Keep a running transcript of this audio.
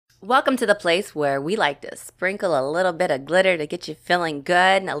Welcome to the place where we like to sprinkle a little bit of glitter to get you feeling good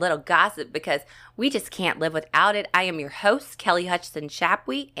and a little gossip because we just can't live without it. I am your host, Kelly Hutchinson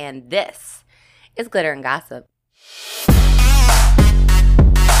Chapwe, and this is Glitter and Gossip.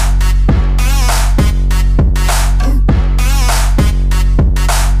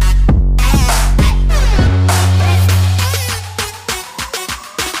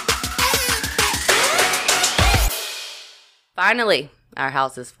 Finally, our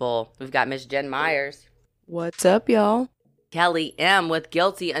house is full. We've got Miss Jen Myers. What's up, y'all? Kelly M. with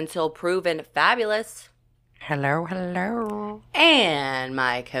Guilty Until Proven Fabulous. Hello, hello. And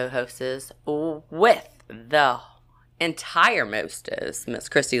my co-hostess with the entire mostest, Miss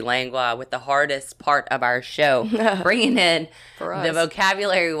Christy Langlois, with the hardest part of our show, bringing in the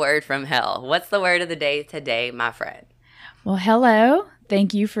vocabulary word from hell. What's the word of the day today, my friend? Well, hello.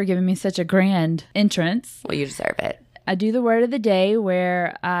 Thank you for giving me such a grand entrance. Well, you deserve it. I do the word of the day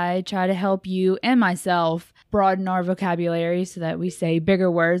where I try to help you and myself broaden our vocabulary so that we say bigger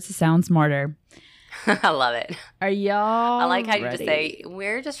words to sound smarter. I love it. Are y'all I like how you ready? just say,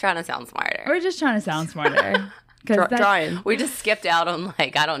 we're just trying to sound smarter. We're just trying to sound smarter. Trying. We just skipped out on,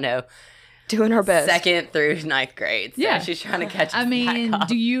 like, I don't know, Doing our best. 2nd through 9th grade. So Yeah. she's trying to catch us I mean, back up.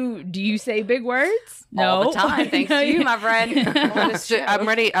 do you say big words? All No. the time, thanks to you, my friend.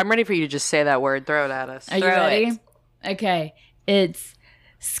 I'm ready for you to just say that word. Throw it at us. Are you Throw ready? it. Okay. It's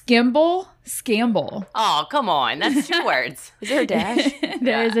scamble. Oh, come on. That's 2 words. Is there a dash?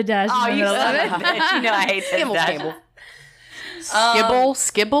 There is a dash Oh, in the you middle of son it. of a bitch. You know I hate this dash. Skibble,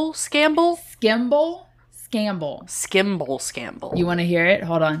 scamble? Scamble. Skimble. You want to hear it?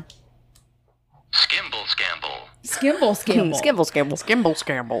 Hold on. Skimble scamble.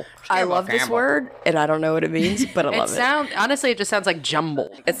 Scamble. I love this word, and I don't know what it means, but I love it. Honestly, it just sounds like jumble.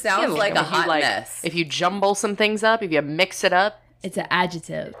 It sounds like a If you, hot mess. If you jumble some things up, if you mix it up. It's an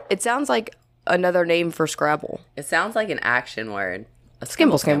adjective. It sounds like another name for Scrabble. It sounds like an action word. A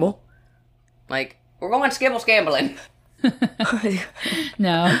Skimble. Like, we're going skambling.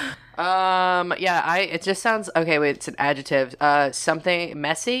 No. Yeah, it just sounds, okay, wait, it's an adjective. Something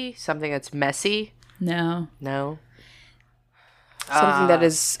messy? Something that's messy? No. No. Something that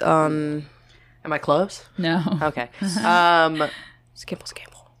is, Am I close? No. Okay. Skimble.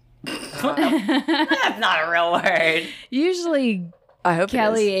 That's not a real word. Usually I hope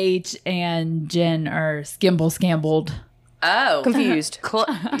Kelly it H and Jen are scambled. Oh. is. Confused.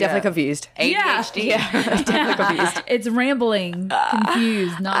 Definitely confused. ADHD. Definitely confused. It's rambling,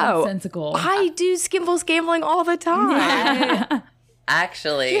 confused, nonsensical. I do skambling all the time.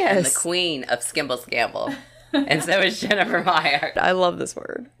 Actually, Yes. I'm the queen of skimble. And so is Jennifer Meyer. I love this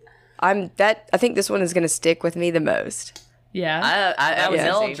word. I think this one is going to stick with me the most. Yeah. I Yeah.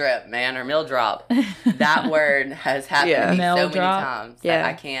 mill drip, man, or mill drop. That word has happened to me Mill so many drop. times Yeah. that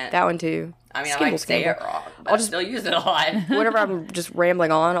I can't. That one too. I mean, I might say it wrong, but I'll just still use it a lot. Whenever I'm just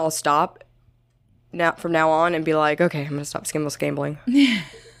rambling on, I'll stop from now on and be like, okay, I'm going to stop skambling.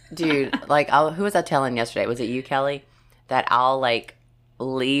 Dude, like, who was I telling yesterday? Was it you, Kelly? That I'll, like,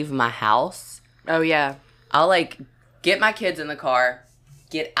 leave my house. Oh, yeah. I'll, like, get my kids in the car,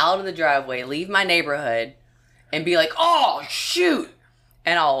 get out of the driveway, leave my neighborhood, and be like, oh, shoot.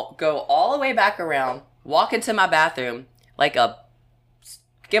 And I'll go all the way back around, walk into my bathroom like a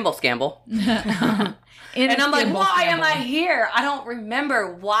scamble. And I'm like, why am I here? I don't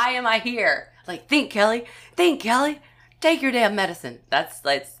remember. Why am I here? Like, think, Kelly. Take your damn medicine.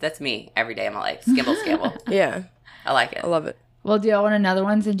 That's me every day of my life. Scamble. Yeah, I like it. I love it. Well, do y'all want another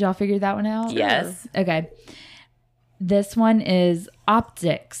one since y'all figured that one out? Yes. Okay. This one is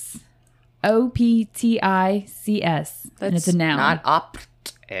optics. OPTICS. And it's a noun. Not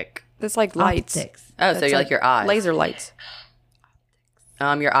optic. That's like lights. Optics. Oh, so That's you like your eyes. Laser lights.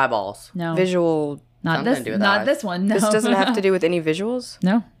 Your eyeballs. No. Visual. Not Something this. to do with Not eyes. this one. No. This doesn't have to do with any visuals?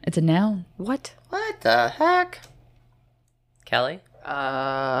 No, it's a noun. What? What the heck? Kelly?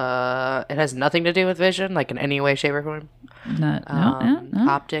 It has nothing to do with vision, like in any way, shape, or form. No.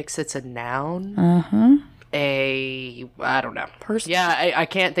 Optics, it's a noun. Uh-huh. I don't know. Person. Yeah, I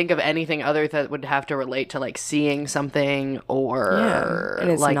can't think of anything other that would have to relate to like seeing something or Yeah,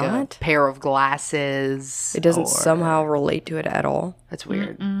 and it's like not? a pair of glasses. It doesn't or- somehow relate to it at all. That's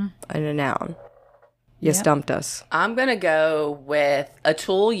weird. In a noun. You stumped us. I'm going to go with a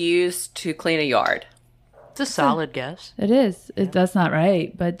tool used to clean a yard. It's a solid guess. It is. That's not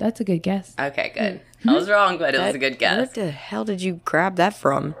right, but that's a good guess. Okay, good. I was wrong, but it was a good guess. What the hell did you grab that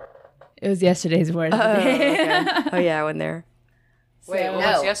from? It was yesterday's word of the day. Oh, yeah, I went there. Wait, what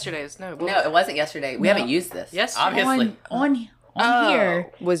no. was yesterday's? No, No, it wasn't yesterday. We haven't used this. Yes, obviously. On here.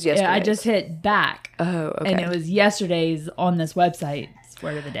 Was Yeah, yesterday. I just hit back. Oh, okay. And it was yesterday's on this website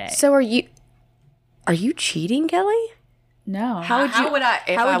word of the day. So are you cheating, Kelly? No. How would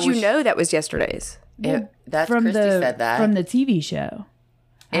you was- know that was yesterday's? That's from Christy the said that. from the TV show.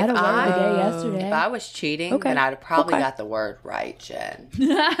 I had a word of the day yesterday. If I was cheating, Okay. then I'd have probably Okay. got the word right, Jen.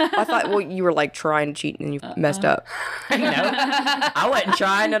 I thought, well, you were like trying to cheat and you messed up. No, I wasn't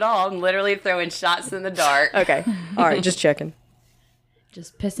trying at all. I'm literally throwing shots in the dark. Okay. All right, just checking.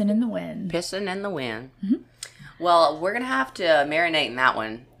 Just pissing in the wind. Pissing in the wind. Well, we're going to have to marinate in that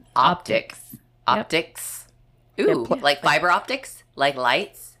one. Optics. Optics. Ooh, like fiber optics? Like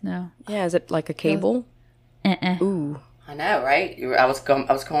lights? No. Yeah, is it like a cable? Ooh. I know, right? I was going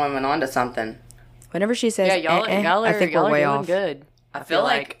on to something. Whenever she says, Yeah, y'all I think y'all we're are way doing off. good. I feel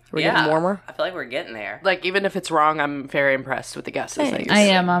like We're getting warmer? I feel like we're getting there. Like, even if it's wrong, I'm very impressed with the guesses. that Thanks. you're I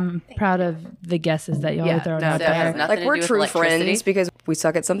saying. am. I'm proud of the guesses that y'all Yeah, are throwing no, out So it has there. nothing Like, to we're do with true electricity? friends because we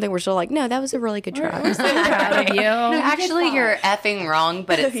suck at something. We're still like, no, that was a really good try. I'm proud of you. No, actually, you're effing wrong,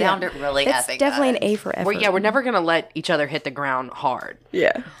 but it sounded really That's effing definitely good. an A for effort. We're never going to let each other hit the ground hard.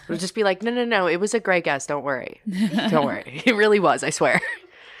 Yeah. We'll just be like, no, it was a great guess. Don't worry. Don't worry. It really was, I swear.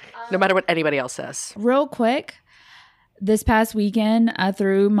 No matter what anybody else says. Real quick, this past weekend, I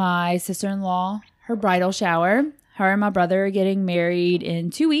threw my sister-in-law her bridal shower. Her and my brother are getting married in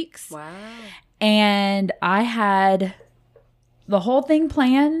 2 weeks. Wow. And I had the whole thing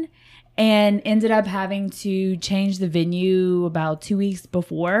planned and ended up having to change the venue about 2 weeks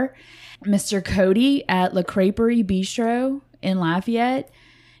before. Mr. Cody at La Creperie Bistro in Lafayette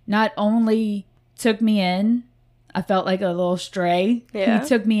not only took me in, I felt like a little stray. Yeah. He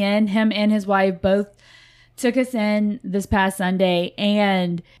took me in, him and his wife both took us in this past Sunday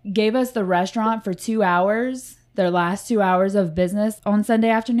and gave us the restaurant for 2 hours, their last 2 hours of business on Sunday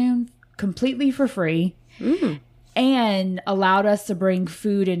afternoon, completely for free, and allowed us to bring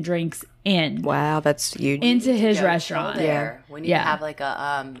food and drinks in Wow, that's huge. into his Go restaurant. there. We need Yeah. to have like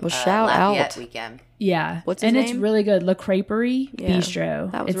a shout Lafayette out. weekend. Yeah. What's his and name? it's really good. La Creperie Yeah,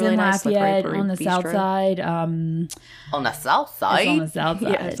 Bistro. that was It's really in nice, La Lafayette Creperie on the south Bistro. side. On the south It's on side? the south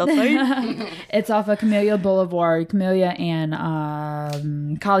side. Yeah, south side. It's off of Camellia Boulevard, Camellia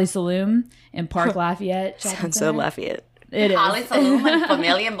and Kali Saloon in Park Lafayette. Shopping Sounds so Center. Lafayette. It is. Holly Saloon and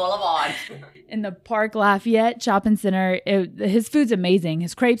Familian Boulevard. In the Park Lafayette Shopping Center. His food's amazing.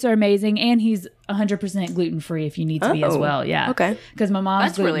 His crepes are amazing, and he's 100% gluten free if you need to be as Oh, well. Yeah. okay. Because my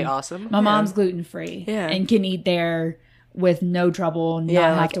mom's That's really awesome. My mom's gluten free. Yeah. And can eat there with no trouble, not Yeah,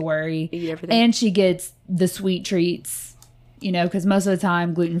 have like, to worry. eat everything. And she gets the sweet treats. You know, because most of the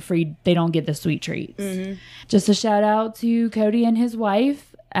time gluten free, they don't get the sweet treats. Mm-hmm. Just a shout out to Cody and his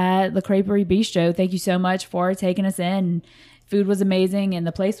wife at La Creperie Bistro. Thank you so much for taking us in. Food was amazing and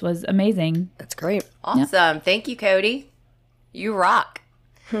the place was amazing. That's great. Awesome. Thank you, Cody. You rock.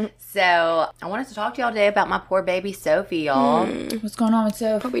 So, I wanted to talk to y'all today about my poor baby Sophie, y'all. What's going on with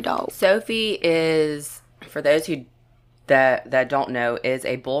Soph? Puppy dog. Sophie is, for those who that don't know, is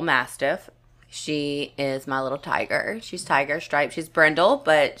a bull mastiff. She is my little tiger. She's tiger striped. She's brindle,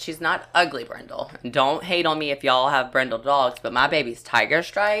 but she's not ugly brindle. Don't hate on me if y'all have brindle dogs, but my baby's tiger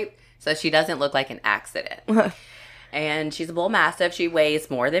striped, so she doesn't look like an accident. And she's a bull mastiff. She weighs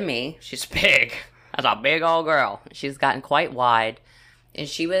more than me. She's big. That's a big old girl. She's gotten quite wide. And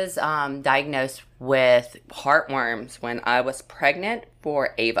she was diagnosed with heartworms when I was pregnant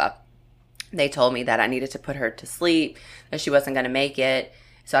for Ava. They told me that I needed to put her to sleep, that she wasn't going to make it.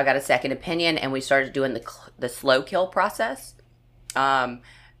 So I got a second opinion, and we started doing the slow kill process.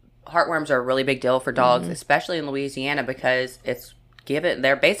 Heartworms are a really big deal for dogs, especially in Louisiana, because it's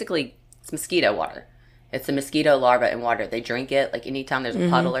mosquito water. It's a mosquito larva in water. They drink it, like anytime there's a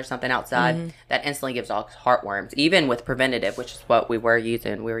puddle or something outside, that instantly gives dogs heartworms, even with preventative, which is what we were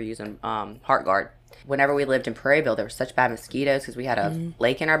using. We were using HeartGuard. Whenever we lived in Prairieville, there were such bad mosquitoes because we had a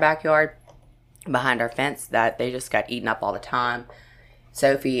lake in our backyard behind our fence that they just got eaten up all the time.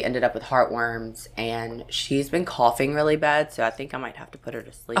 Sophie ended up with heartworms, and she's been coughing really bad, so I think I might have to put her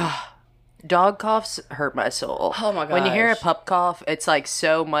to sleep. Dog coughs hurt my soul. Oh my When you hear a gosh. pup cough, it's like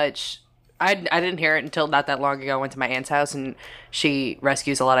so much. I didn't hear it until not that long ago. I went to my aunt's house and she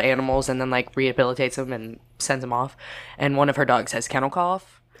rescues a lot of animals and then like rehabilitates them and sends them off. And one of her dogs has kennel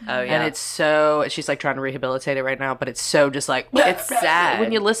cough. Oh, yeah. And it's so, she's like trying to rehabilitate it right now, but it's so just like, It's sad.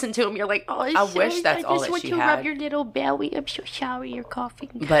 when you listen to him, you're like, oh, I wish that's all that she had. your little belly. I'm so sorry you're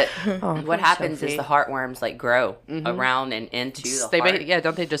coughing. But poor what happens Sophie. is the heartworms like grow around and into the heart.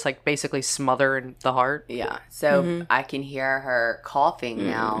 Don't they just like basically smother in the heart? Yeah. So I can hear her coughing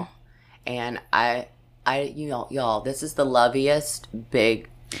now, and I y'all, this is the loveliest big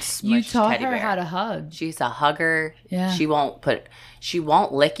You smushed taught teddy her bear. how to hug. She's a hugger. Yeah. She won't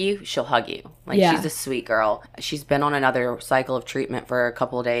lick you. She'll hug you. Like Yeah. she's a sweet girl. She's been on another cycle of treatment for a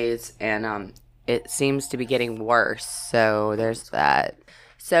couple of days, and it seems to be getting worse. So there's that.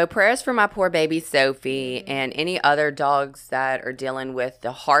 So prayers for my poor baby Sophie and any other dogs that are dealing with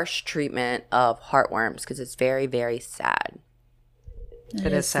the harsh treatment of heartworms, because it's very, very sad.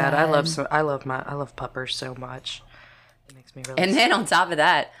 It is sad. I love puppers so much. It makes me really And then on top of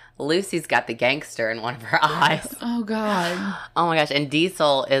that, Lucy's got the gangster in one of her eyes. Oh God. Oh my gosh. And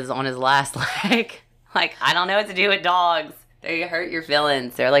Diesel is on his last leg. Like, I don't know what to do with dogs. They hurt your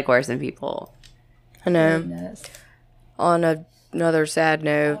feelings. They're like worse than people. I know. Goodness. On another sad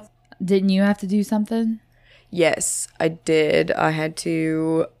note, Didn't you have to do something? yes, I did. I had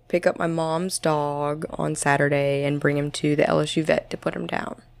to pick up my mom's dog on Saturday and bring him to the LSU vet to put him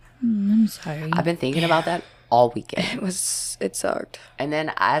down. I'm sorry. I've been thinking about that all weekend. It sucked. And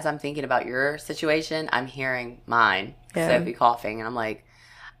then as I'm thinking about your situation, I'm hearing mine, Yeah. Sophie coughing, and I'm like,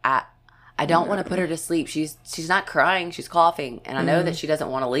 I don't want to put her to sleep. She's not crying, she's coughing, and I know that she doesn't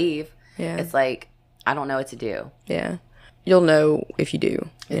want to leave. Yeah. It's like I don't know what to do. Yeah. You'll know if you do,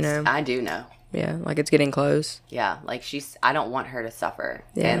 you know? I do know. Yeah, like it's getting close. Yeah, like I don't want her to suffer,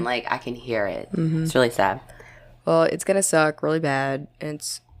 Yeah. and like I can hear it. It's really sad. Well, it's going to suck really bad. And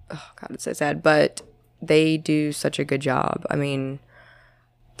it's, oh God, it's so sad. But they do such a good job. I mean,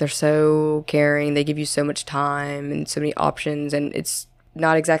 they're so caring. They give you so much time and so many options. And it's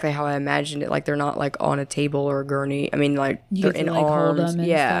not exactly how I imagined it. Like, they're not like on a table or a gurney. I mean, like, You they're get in to, like, hold arms. them and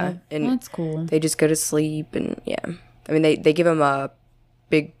Yeah. stuff. And That's cool. they just go to sleep. And yeah. I mean, they give them a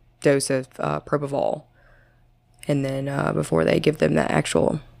big dose of propofol. And then before they give them that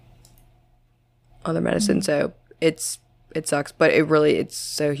actual other medicine. So it sucks, but it's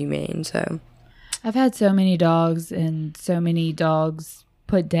so humane. So I've had so many dogs and so many dogs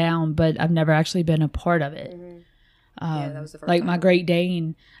put down, but I've never actually been a part of it. that was the first Like time. my Great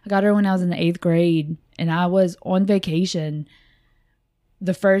Dane, I got her when I was in the 8th grade, and I was on vacation.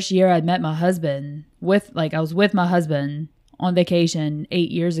 The first year I met my husband I was with my husband on vacation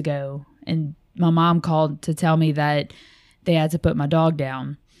 8 years ago, and my mom called to tell me that they had to put my dog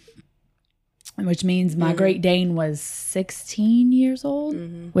down, which means my Great Dane was 16 years old,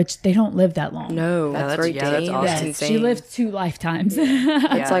 which they don't live that long. no, that's- Great yeah, that's Dane. awesome. That's Yes, insane. she lived 2 lifetimes.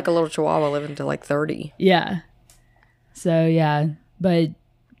 It's like a little Chihuahua living to like 30. Yeah. So yeah, but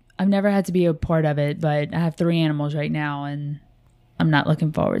I've never had to be a part of it, but I have 3 animals right now and I'm not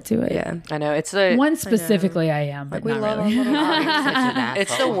looking forward to it. Yeah, I know it's the One specifically I am, but we not love really. our little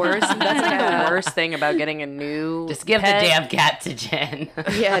it's the worst. That's like the worst thing about getting a new. Just give pet. the damn cat to Jen.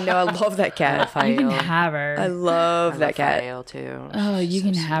 yeah. No, I love that cat. You can Raphael. have her. I love that cat. Raphael, too. Oh, you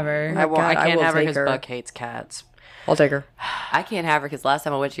can have her. I God, I can't will have her take because her. Buck hates cats. I'll take her. I can't have her because last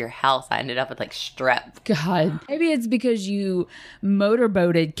time I went to your house, I ended up with like strep. God. Maybe it's because you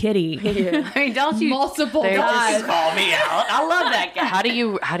motorboated Kitty I mean, don't you multiple don't times. just call me out. I love that cat.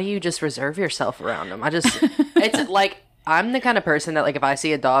 How do you just reserve yourself around them? It's like I'm the kind of person that like if I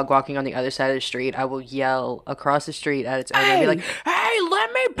see a dog walking on the other side of the street, I will yell across the street at its owner and be like, "Hey,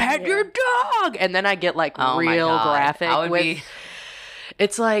 let me pet your dog!" And then I get like Oh my real God. graphic I would with. be-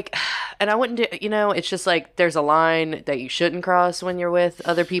 It's like, and I wouldn't do, it's just like there's a line that you shouldn't cross when you're with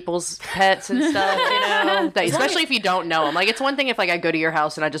other people's pets and stuff, that, especially if you don't know them. Like, it's one thing if like I go to your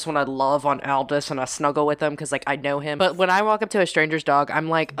house and I just want to love on Aldous and I snuggle with him because like I know him. But when I walk up to a stranger's dog, I'm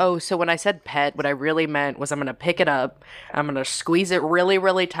like, oh, so when I said pet, what I really meant was I'm going to pick it up, I'm going to squeeze it really,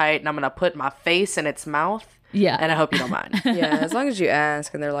 really tight, and I'm going to put my face in its mouth. Yeah. And I hope you don't mind. Yeah, as long as you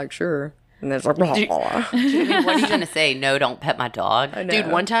ask and they're like, sure. And there's like, I mean, what are you gonna say? No, don't pet my dog.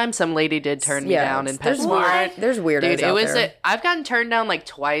 Dude, one time some lady did turn me down in PetSmart. There's weirdos Dude, it out was there. I've gotten turned down like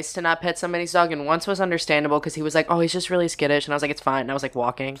twice to not pet somebody's dog, and once was understandable because he was like, "Oh, he's just really skittish," and I was like, "It's fine." And I was like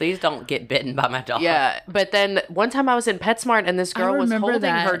walking. Please don't get bitten by my dog. Yeah, but then one time I was in PetSmart and this girl was remember holding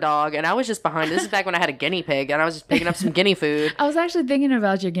that. her dog, and I was just behind. This is back when I had a guinea pig, and I was just picking up some guinea food. I was actually thinking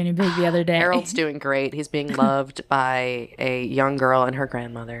about your guinea pig the other day. Harold's doing great. He's being loved by a young girl and her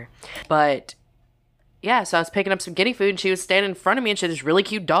grandmother. But yeah, so I was picking up some guinea food and she was standing in front of me and she had this really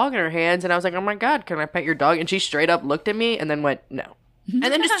cute dog in her hands. And I was like, oh my God, can I pet your dog? And she straight up looked at me and then went, no. And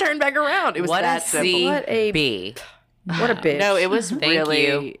then just turned back around. It was What a that simple. What a- CB. What a bitch. No, it was Thank really,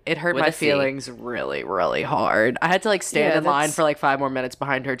 you. it hurt With my a C. feelings really, really hard. I had to like stand Yeah, in line that's- for like 5 more minutes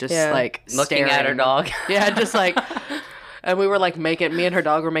behind her, just Yeah. like Looking at her staring. dog. Yeah, just like, and we were like me and her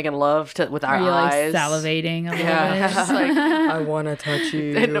dog were making love with our Are you like eyes. salivating a little Yeah, bit? just like, I want to touch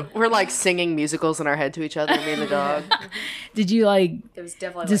you. and we're like singing musicals in our head to each other, me and the dog. Did you like It was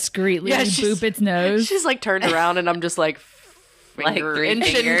definitely discreetly Yeah, she's- boop its nose? She's like turned around and I'm just like, finger 3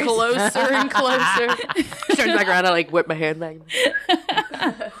 inching fingers. closer and closer. Turns back around, I like whip my hand back.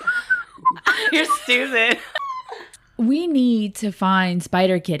 You're stupid. We need to find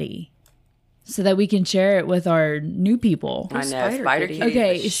Spider Kitty so that we can share it with our new people. I know. Spider Spider Kitty? Kitty's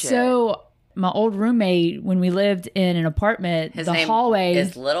Okay, the shit. so my old roommate, when we lived in an apartment, His the name hallway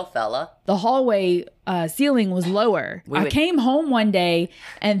is Little Fella. ceiling was lower. We I would- came home one day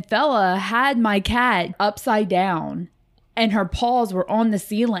and Fella had my cat upside down and her paws were on the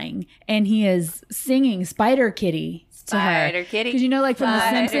ceiling and he is singing Spider Kitty to her. Spider Kitty. Because you know, like from The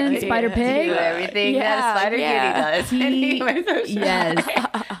Spider Simpsons, Kitty. Spider Pig? Do everything that Yeah, a Spider yeah. Kitty does. He- And he was so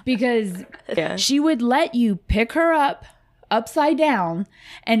Yes. Because Yeah. she would let you pick her up upside down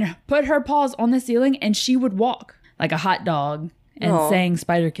and put her paws on the ceiling and she would walk like a hot dog and Aw. sang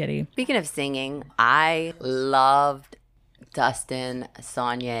Spider Kitty. Speaking of singing, I loved Dustin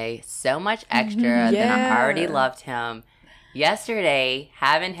Saunier so much extra than I Yeah. already loved him. Yesterday,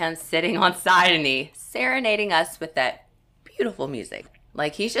 having him sitting on side of me, serenading us with that beautiful music.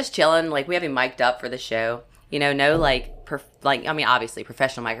 Like, he's just chilling. Like, we have him mic'd up for the show. You know, no, obviously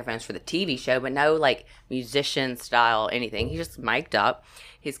professional microphones for the TV show, but no, like, musician style anything. He's just mic'd up.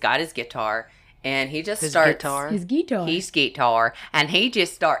 He's got his guitar, and he just His starts... guitar. His guitar. He's guitar, and he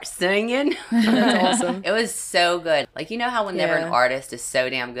just starts singing. That's awesome. It was so good. Like, you know how whenever an Yeah. artist is so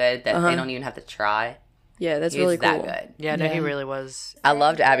damn good that they don't even have to try? Yeah, that's He really was cool. that good. Yeah, no, he Yeah. really was. I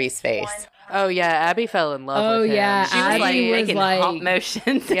loved Abby's face. Oh yeah, Abby fell in love Oh, with him. yeah, She was Abby like was making like- hump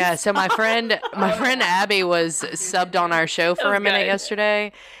motions. Yeah, so my friend Abby was subbed on our show for a minute good.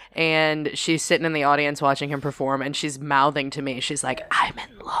 yesterday, and she's sitting in the audience watching him perform, and she's mouthing to me. She's like, "I'm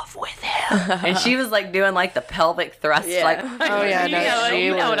in love with him." And she was like doing like the pelvic thrust. Yeah. Like, Oh yeah, you no, know, she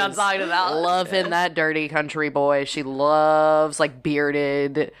you know what I'm was talking about. loving that dirty country boy. She loves like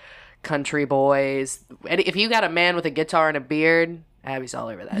bearded country boys. And if you got a man with a guitar and a beard, Abby's all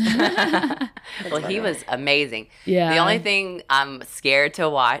over that. Well, he was amazing. Yeah. The only thing I'm scared to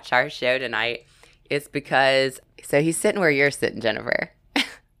watch our show tonight is because, so he's sitting where you're sitting, Jennifer.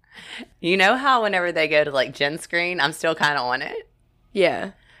 You know how whenever they go to like Gen Screen, I'm still kind of on it?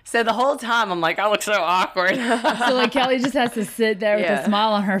 Yeah. So the whole time I'm like, I look so awkward. So like Kelly just has to sit there with a Yeah.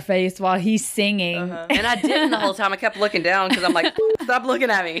 smile on her face while he's singing. And I didn't the whole time. I kept looking down because I'm like, stop looking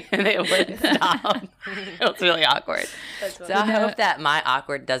at me. And it wouldn't stop. It was really awkward. So I hope that my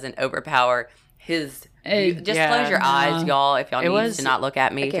awkward doesn't overpower his. Just yeah. close your eyes, y'all. If y'all need was- to not look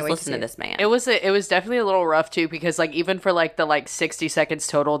at me, can't just wait to listen see to it. this man. It was definitely a little rough too, because like even for like the like 60 seconds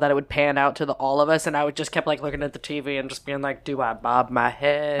total that it would pan out to the all of us, and I would just kept like looking at the TV and just being like, do I bob my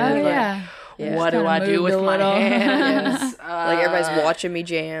head? Oh Like, yeah. What do Kinda I do moved with a my little. hands? Like everybody's watching me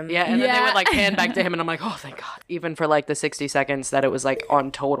jam. Yeah, and then they Yeah. would like pan back to him, and I'm like, oh, thank God. Even for like the 60 seconds that it was like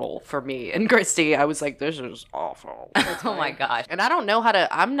on total for me and Christy, I was like, this is awful. Oh my gosh. And I don't know how to.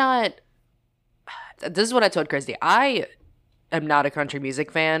 I'm not. This is what I told Christy. I am not a country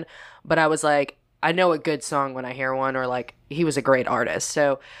music fan, but I was like, I know a good song when I hear one, or like he was a great artist.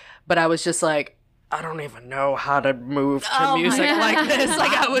 So, but I was just like, I don't even know how to move to Oh my music God. like this.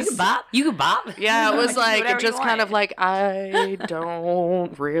 Like I was. You can bop. Yeah, it was like Whatever you just kind want. of like I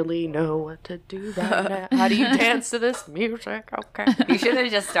don't really know what to do right now. How do you dance to this music? Okay. You should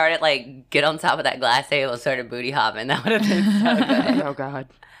have just started like get on top of that glass table and started booty hopping. That would have been so good. Oh God.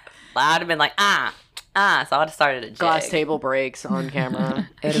 I'd have been like, so I would have started a jig. Glass table breaks on camera.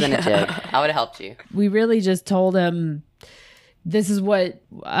 It would have been a jig. I would have helped you. We really just told him this is what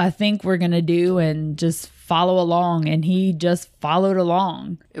I think we're gonna do and just follow along, and he just followed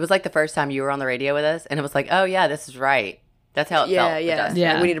along. It was like the first time you were on the radio with us, and it was like, oh yeah, this is right. That's how it Yeah, felt. with yeah. Dustin.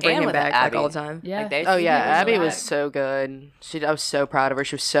 Yeah. Like, we need to bring And him with back Abby. like all the time. Yeah. Like, they- Oh yeah, she Abby was back. so good. I was so proud of her.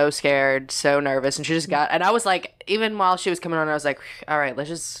 She was so scared, so nervous, and she just got. And I was like, even while she was coming on, I was like, all right, let's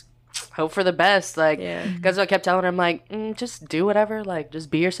just hope for the best. Like, Yeah. because I kept telling her, I'm like, just do whatever. Like, just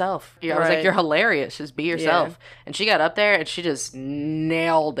be yourself. Yeah, I was like, Right. you're hilarious. Just be yourself. And she got up there and she just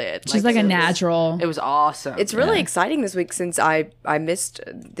nailed it. She's like a it was- natural. It was awesome. It's really exciting this week since I missed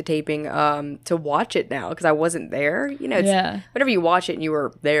the taping to watch it now because I wasn't there. You know, it's, Yeah. whenever you watch it and you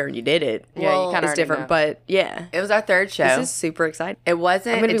were there and you did it, Yeah, you kinda it's already different. know. But yeah, It was our third show. this is super exciting. it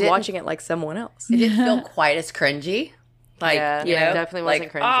wasn't. I'm gonna it be didn't- watching it like someone else. It didn't feel quite as cringy. Like, yeah, you it know, definitely like,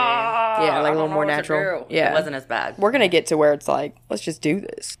 wasn't cringy. Yeah, like a I little don't know more what to natural. do. Yeah. It wasn't as bad. We're gonna get to where it's like, let's just do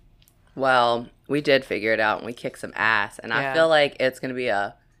this. Well, we did figure it out and we kicked some ass. And I Yeah. feel like it's going to be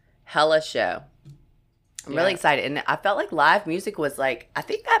a hella show. I'm really Yeah. excited. And I felt like live music was like, I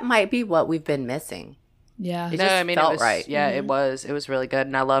think that might be what we've been missing. Yeah. It No, just I mean felt it was right. Yeah, it was really good,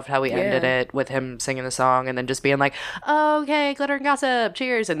 and I loved how we ended it with him singing the song, and then just being like, "Okay, glitter and gossip,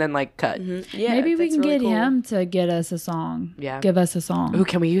 cheers," and then like cut. Yeah, Maybe we that's can really get cool. him to get us a song. Yeah. Give us a song. Ooh,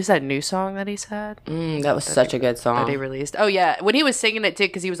 can we use that new song that he said That was such a good that song. he released? Oh yeah, when he was singing it too,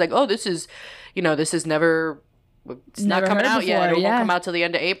 because he was like, "Oh, this is never." It's not Never coming heard out yet. before, It yeah. won't come out till the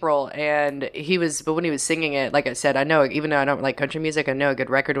end of April. And but when he was singing it, like I said, I know, even though I don't like country music, I know a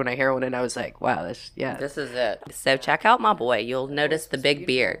good record when I hear one, and I was like, wow, This is it. So check out my boy. You'll notice the big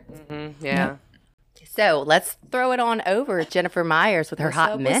beard. yeah. So let's throw it on over Jennifer Myers with her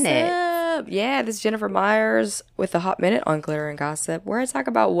hot minute. What's up? Yeah, this is Jennifer Myers with the Hot Minute on Glitter and Gossip, where I talk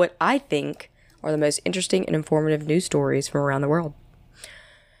about what I think are the most interesting and informative news stories from around the world.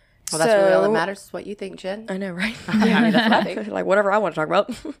 Well, that's really all that So- matters. Is what you think, Jen? I know, right? I mean, that's what I think. Like whatever I want to talk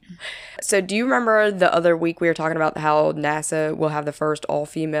about. So, do you remember the other week we were talking about how NASA will have the first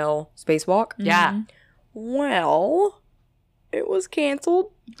all-female spacewalk? Yeah. Well, it was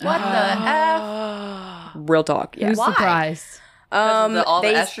canceled. What the F? Real talk. Yeah. Who's Why? surprised? All the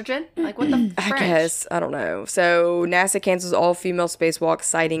they- estrogen? Like, what the I French? guess. I don't know. So, NASA cancels all-female spacewalk,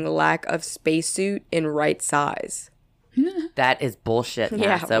 citing lack of spacesuit in right size. That is bullshit,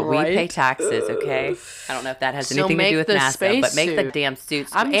 Yeah, NASA. We pay right? taxes, okay? I don't know if that has So anything to make do with the NASA, but make the spacesuit. damn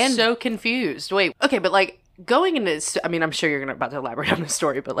suits. I'm and so confused. Wait, okay, but like going into, I mean, I'm sure you're about to elaborate on the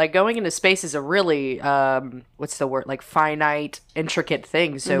story, but like going into space is a really, what's the word? Like finite, intricate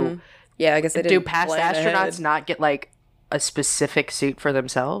thing. So Yeah, I guess they do didn't past plan astronauts ahead. not get like a specific suit for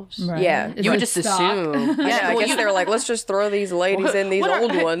themselves? Right. Yeah. Is You would it just stock? assume. Yeah, I well, guess you- they were like, let's just throw these ladies in these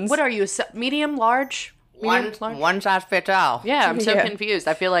old ones. What are you, medium, large? one, Medium, large? one size fits all. Yeah, I'm so Yeah. confused.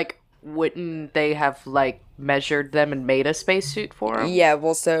 I feel like wouldn't they have like measured them and made a spacesuit for them? Yeah,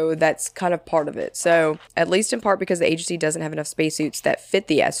 well, so that's kind of part of it. So, at least in part because the agency doesn't have enough spacesuits that fit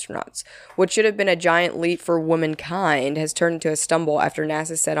the astronauts. What should have been a giant leap for womankind has turned into a stumble after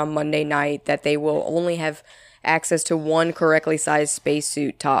NASA said on Monday night that they will only have access to one correctly sized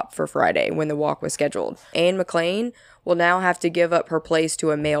spacesuit top for Friday when the walk was scheduled. Anne McLean will now have to give up her place to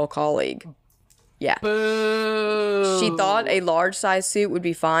a male colleague. Yeah. Boo. She thought a large size suit would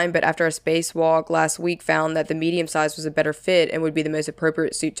be fine, but after a spacewalk last week found that the medium size was a better fit and would be the most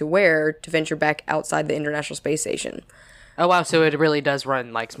appropriate suit to wear to venture back outside the International Space Station. Oh wow, so it really does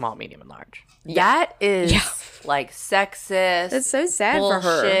run like small, medium, and large. That is like sexist. It's so sad for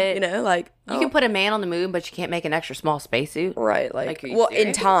her, Bullshit. you know, like You can put a man on the moon, but you can't make an extra small spacesuit. right, like are you well,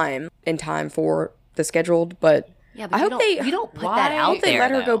 serious? in time for the scheduled, but Yeah, but I hope they you don't put why- that I out hope they there.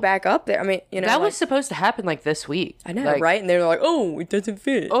 let her go though. back up there. I mean, you know, That like, was supposed to happen like this week. I know, Like, right? And they're like, oh, it doesn't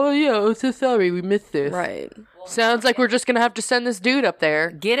fit. Oh yeah, oh so sorry, we missed this. Right. Sounds like we're just gonna have to send this dude up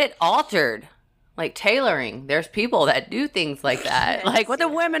there. Get it altered. Like tailoring. There's people that do things like that. Like what the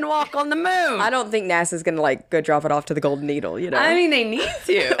women walk on the moon. I don't think NASA's gonna like go drop it off to the Golden Needle, you know. I mean, they need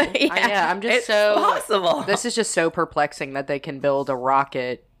to. Yeah, I'm just It's so possible. This is just so perplexing that they can build a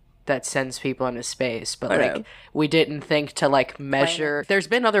rocket that sends people into space, but I like know. we didn't think to like measure. There's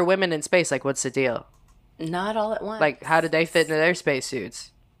been other women in space. Like, what's the deal? Not all at once. Like, how did they fit into their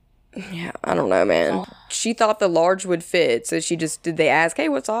spacesuits? Yeah, I don't know, man. She thought the large would fit, so did they ask, hey,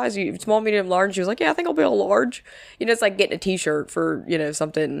 what size? You small, medium, large? She was like, yeah, I think I'll be a large. You know, it's like getting a t-shirt for, you know,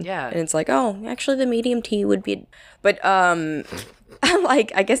 something. Yeah. And it's like, oh, actually the medium T would be, but,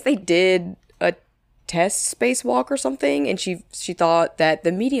 like, I guess they did a test spacewalk or something, and she thought that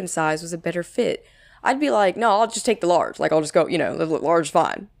the medium size was a better fit. I'd be like, no, I'll just take the large. Like, I'll just go, you know, the large is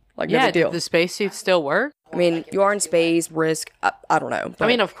fine. Like, no Yeah, big deal. did the spacesuits still work? I mean, you are in space, risk, I don't know. I but-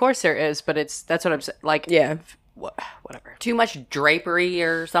 mean, of course there is, but that's what I'm saying. Like, yeah. whatever. too much drapery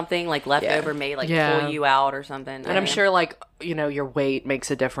or something like leftover may like Yeah. pull you out or something. And I'm sure, like, you know, your weight makes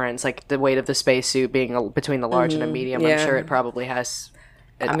a difference. Like, the weight of the spacesuit being between the large and a medium, I'm yeah. sure it probably has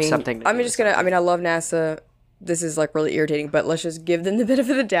mean, something to do I'm with just gonna. I mean, I love NASA. This is like really irritating, but let's just give them the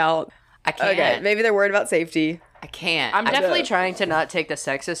benefit of the doubt. I can't. Okay, maybe they're worried about safety. I can't. I'm definitely trying to not take the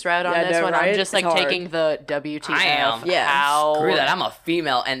sexist route on Yeah, this no, one. right? I'm just like It's hard. taking the WTF. I am. Yeah. How? Screw that. I'm a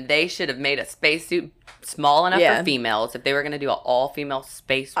female, and they should have made a spacesuit small enough Yeah. for females if they were going to do an all-female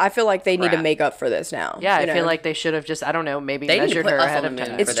space. I feel like they need to Crap. make up for this now. Yeah, I you feel know? like they should have just, I don't know, maybe They need to measured put her us ahead on of the moon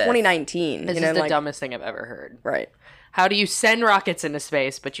time. it's for this. 2019. This you know, is the like, dumbest thing I've ever heard. right? How do you send rockets into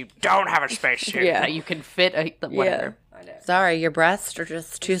space, but you don't have a spacesuit Yeah. that you can fit whatever? Sorry, your breasts are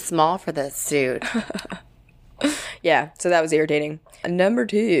just too small for this suit. Yeah. So that was irritating. Number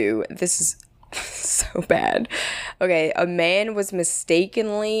 2. This is so bad. Okay, a man was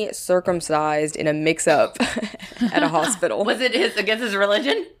mistakenly circumcised in a mix-up at a hospital. Was it against his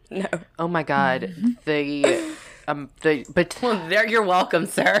religion? No. Oh my god, the but You're welcome,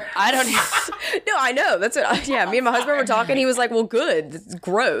 sir. I don't. No, I know. That's what. Yeah, me and my husband were talking. He was like, "Well, good. It's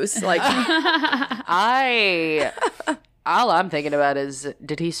gross." Like, All I'm thinking about is,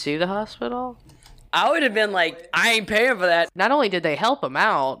 did he sue the hospital? I would have been like, I ain't paying for that. Not only did they help him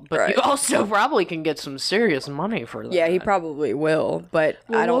out, but Right. you also probably can get some serious money for that. yeah, he probably will, but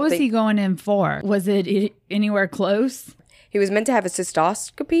I don't what was think he going in for? Was it anywhere close? he was meant to have a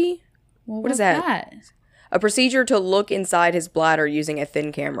cystoscopy, Well, What is what's that? a procedure to look inside his bladder using a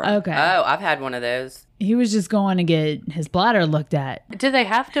thin camera. Okay. Oh, I've had one of those. He was just going to get his bladder looked at. Did they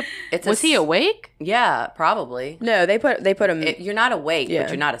have to? Was he awake? Yeah, probably. No, they put him. You're not awake, Yeah.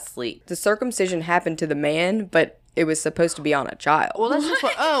 but you're not asleep. The circumcision happened to the man, but it was supposed to be on a child. Well, that's just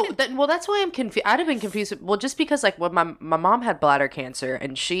what. Well, that's why I'm confused. I'd have been confused. Well, just because like when my mom had bladder cancer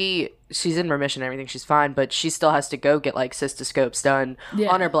and she's in remission and everything, she's fine, but she still has to go get like cystoscopes done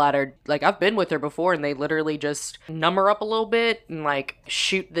on her bladder. Like I've been with her before, and they literally just numb her up a little bit and like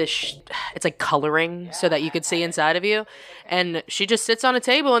shoot this. It's like coloring so that you could see inside of you, and she just sits on a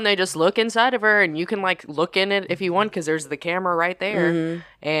table and they just look inside of her, and you can like look in it if you want because there's the camera right there,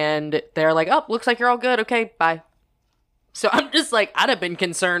 and they're like, "Oh, looks like you're all good. Okay, bye." So I'm just like, I'd have been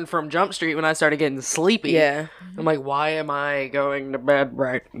concerned from Jump Street when I started getting sleepy. Yeah. I'm like, why am I going to bed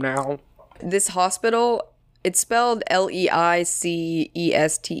right now? This hospital, it's spelled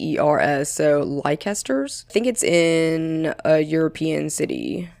Leicesters, so Leicesters. I think it's in a European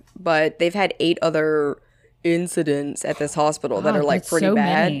city, but they've had 8 other incidents at this hospital that Wow, are like that's pretty so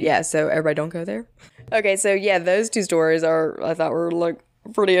bad. many. Yeah, so everybody don't go there. Okay, so yeah, those 2 stories I thought were like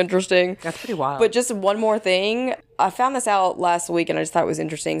pretty interesting. That's pretty wild. But just one more thing. I found this out last week and I just thought it was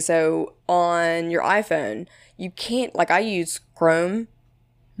interesting. So on your iPhone, you can't, like I use Chrome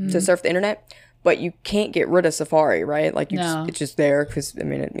to surf the internet, but you can't get rid of Safari, right? Like No. it's just there because, I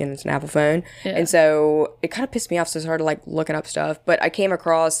mean, it's an Apple phone. And so it kind of pissed me off. So I started like looking up stuff. But I came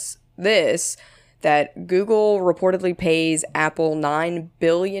across this that Google reportedly pays Apple $9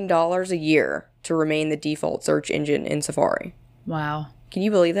 billion a year to remain the default search engine in Safari. Wow. Can you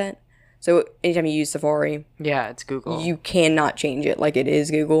believe that? So anytime you use Safari, yeah, it's Google. you cannot change it. Like it is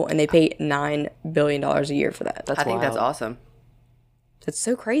Google, and they pay $9 billion a year for that. I think that's wild. awesome. That's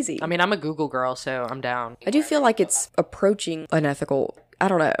so crazy. I mean, I'm a Google girl, so I'm down. I do feel like it's approaching unethical. I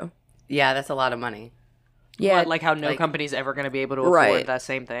don't know. Yeah, that's a lot of money. Yeah, What, like how no like- company's ever going to be able to afford Right. that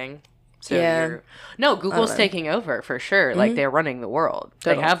same thing. So Yeah. No, Google's taking over for sure. Like they're running the world.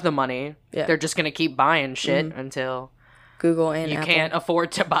 Totally. They have the money. Yeah. They're just going to keep buying shit until Google and you Apple. can't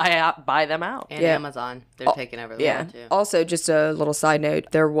afford to buy them out. And Yeah. Amazon, they're taking over the Yeah. world too. Also, just a little side note,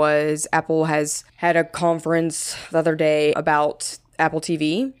 Apple has had a conference the other day about Apple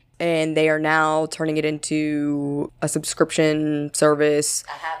TV, and they are now turning it into a subscription service.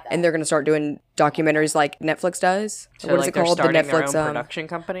 And they're going to start doing documentaries like Netflix does. So What is like it they're called? starting The Netflix their own production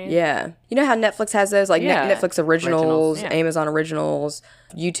company. Yeah. You know how Netflix has those? Like Yeah. Netflix originals, Yeah. Amazon originals.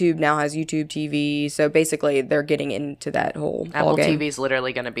 YouTube now has YouTube TV. So basically, they're getting into that whole Apple ballgame. TV's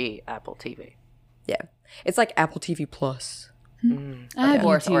literally going to be Apple TV. Yeah. It's like Apple TV Plus. I Of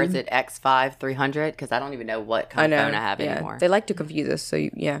course, or YouTube. is it X5 300? Because I don't even know what I kind know. of phone I have yeah. anymore. They like to confuse us. So,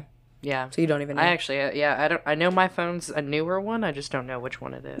 yeah. Yeah. So you don't even know. I actually, I know my phone's a newer one. I just don't know which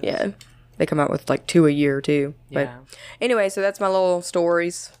one it is. Yeah. They come out with like 2 a year, too. But Yeah. anyway, so that's my little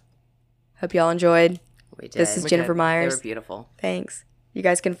stories. Hope y'all enjoyed. We did. This is We Jennifer did. They Myers. were beautiful. Thanks. You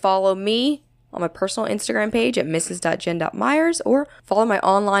guys can follow me on my personal Instagram page at mrs.jen.myers or follow my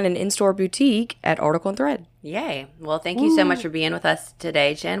online and in-store boutique at Article and Thread. Yay. Well, thank you so much for being with us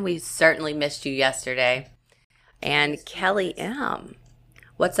today, Jen. We certainly missed you yesterday. And Kelly M.,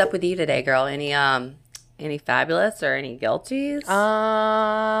 what's up with you today, girl? Any fabulous or any guilties?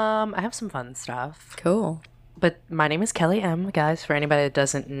 I have some fun stuff. Cool. But my name is Kelly M, guys. For anybody that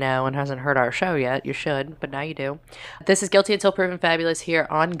doesn't know and hasn't heard our show yet, you should, but now you do. This is Guilty Until Proven Fabulous here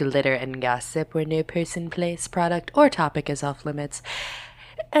on Glitter and Gossip, where no person, place, product, or topic is off limits.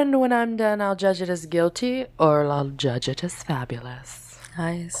 And when I'm done, I'll judge it as guilty or I'll judge it as fabulous.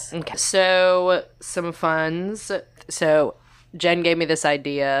 Nice. Okay. So, some funs. So, Jen gave me this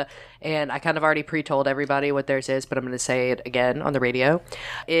idea, and I kind of already pre-told everybody what theirs is, but I'm going to say it again on the radio,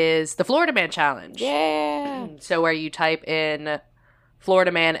 is the Florida Man Challenge. Yeah. So where you type in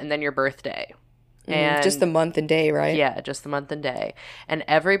Florida Man and then your birthday. And Just the month and day, right? yeah, just the month and day. And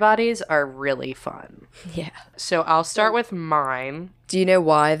everybody's are really fun. Yeah. So I'll start with mine. Do you know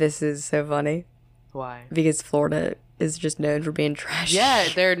why this is so funny? Why? Because Florida is just known for being trash. Yeah,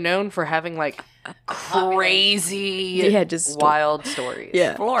 they're known for having like crazy, Yeah, just wild stories.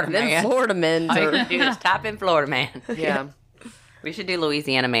 Yeah. Florida Them man. Florida men All you are... can do is type in Florida man. Yeah. We should do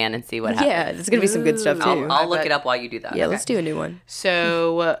Louisiana Man and see what happens. Yeah, there's gonna be some good stuff too. I'll look it up while you do that. Yeah, Okay. let's do a new one.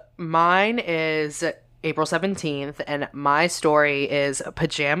 So mine is April 17th, and my story is a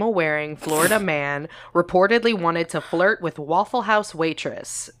pajama-wearing Florida man reportedly wanted to flirt with Waffle House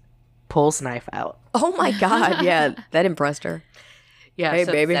waitress. Pulls knife out. Oh my god, yeah, that impressed her. Yeah, Hey,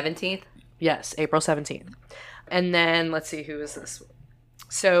 so, baby. 17th? Yes, April 17th. And then, let's see, who is this?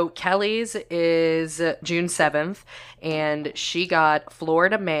 So Kelly's is June 7th, and she got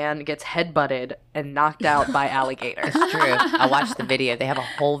Florida man gets headbutted and knocked out by alligator. It's true. I watched the video. They have a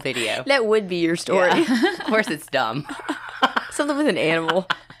whole video. That would be your story. Of course it's dumb. Something with an animal.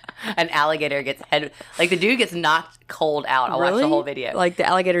 An alligator gets like the dude gets knocked cold out. I watched the whole video. Like the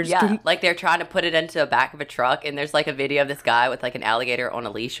alligator just yeah, like they're trying to put it into the back of a truck, and there's like a video of this guy with like an alligator on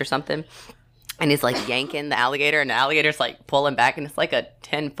a leash or something, and he's like yanking the alligator, and the alligator's like pulling back, and it's like a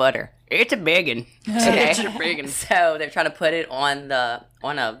 10-footer. It's a biggin. Okay? It's a biggin. So they're trying to put it on a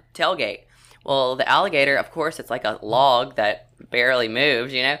tailgate. Well, the alligator, of course, it's like a log that barely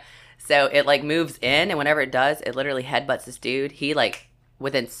moves, you know. So it like moves in, and whenever it does, it literally headbutts this dude. He like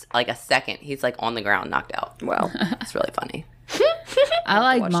within like a second, he's like on the ground, knocked out. wow. It's really funny. I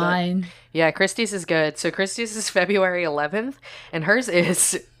like watch that. mine. Yeah, Christie's is good. So Christie's is February 11th, and hers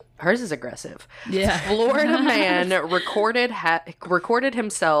is aggressive. Yeah. Florida man recorded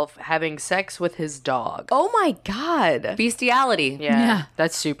himself having sex with his dog. Oh my god. Bestiality. Yeah, Yeah.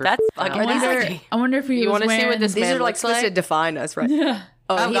 that's super. That's foul. fucking I wonder if he You was wanna see what wearing- this These man are like looks supposed to like? define us, right? Yeah.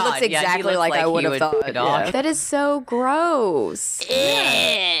 Oh, he God, looks yeah, he exactly looks like I like would he have would thought. fuck a dog. Yeah. That is so gross.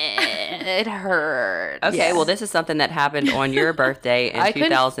 It hurts. Okay, Yeah. well, this is something that happened on your birthday in I couldn't-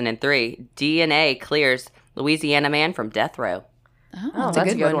 2003. DNA clears Louisiana man from death row. Oh, Oh, That's a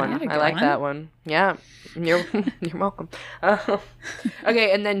that's a good good one. one. That's a I good like one. that one. Yeah, you're welcome.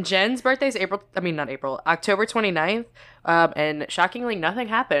 Okay, and then Jen's birthday is October 29th. And shockingly, nothing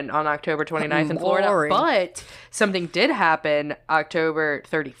happened on October 29th in Florida. Boring. But something did happen October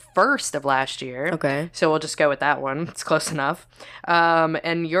 31st of last year. Okay. So we'll just go with that one. It's close enough.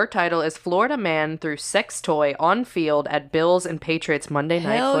 And your title is Florida man threw sex toy on field at Bills and Patriots Monday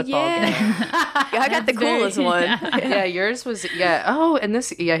night Hell football game. yeah. I got the coolest one. Yeah, yours was Oh, and this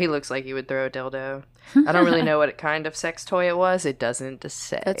he looks like he would throw a dildo. I don't really know what kind of sex toy it was. It doesn't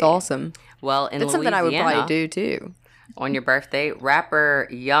say. That's awesome. Well, in That's something I would Louisiana, probably do too. on your birthday, rapper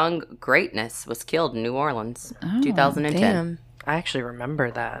Young Greatness was killed in New Orleans, 2010. Damn. I actually remember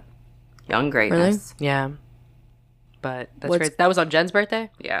that. Young Greatness. Yeah. But that's What's- great. That was on Jen's birthday?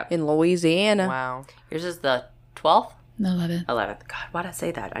 Yeah. In Louisiana. Wow. Yours is the 12th? I love it. 11th. God, why'd I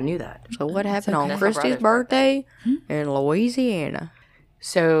say that? I knew that. So what happened on That's my Christy's brother's birthday in Louisiana?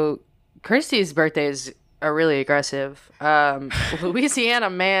 So Christy's birthday is really aggressive.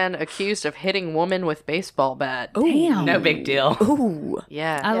 Louisiana man accused of hitting woman with baseball bat. Damn. No big deal. Ooh.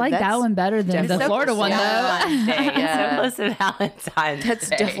 Yeah. I like that that's one better than the definitely- Florida one, though. Valentine's Day. Yeah. So close to Valentine's That's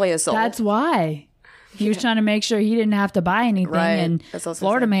Day. definitely assault. That's why. He was trying to make sure he didn't have to buy anything. Right. And That's also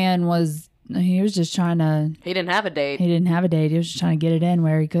Florida sad. man he was just trying to, He didn't have a date. he didn't have a date. He was just trying to get it in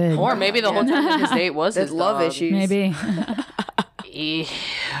where he could. Or maybe the whole time his date was There's his love dog. issues. Maybe.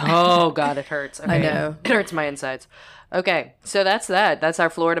 Oh God, it hurts. Okay. I know. It hurts my insides. Okay, so that's that. That's our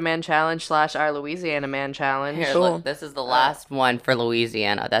Florida Man Challenge / our Louisiana Man Challenge. Here, Cool. look, this is the last one for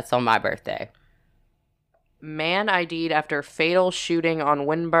Louisiana. That's on my birthday. Man ID'd after fatal shooting on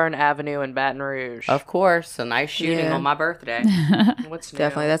Winburn Avenue in Baton Rouge. Of course, a nice shooting Yeah. on my birthday. What's new?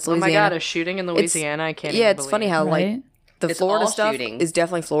 Definitely, that's Oh my Louisiana. God, a shooting in Louisiana. I can't. Yeah, even it's funny believe. how like Right? the It's Florida all stuff shootings. is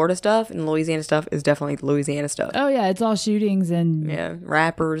definitely Florida stuff, and Louisiana stuff is definitely Louisiana stuff. Oh, yeah. It's all shootings and, Yeah,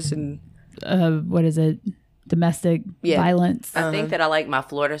 rappers and what is it? Domestic Yeah. violence. I think that I like my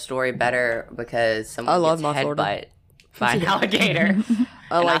Florida story better because someone I love gets my Florida. headbutt by an alligator.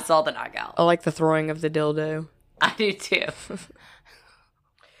 and I saw the knockout. I like the throwing of the dildo. I do too.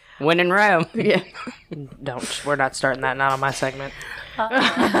 When in Rome. Yeah, Don't. We're not starting that. Not on my segment.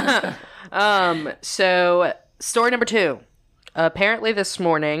 So story number 2. Apparently this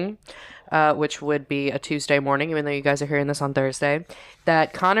morning, which would be a Tuesday morning, even though you guys are hearing this on Thursday,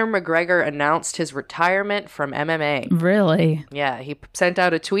 that Conor McGregor announced his retirement from MMA. Really? Yeah, he sent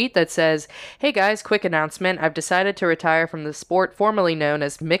out a tweet that says, "Hey guys, quick announcement. I've decided to retire from the sport formerly known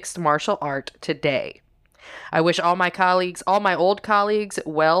as mixed martial art today." I wish all my old colleagues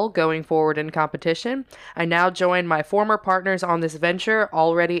well going forward in competition. I now join my former partners on this venture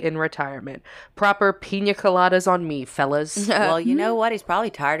already in retirement. Proper pina coladas on me, fellas. Well, you know what? He's probably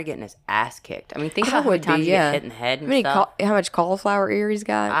tired of getting his ass kicked. I mean, think I about how many would be, times you yeah. get hit in the head How and many stuff. how much cauliflower ear he's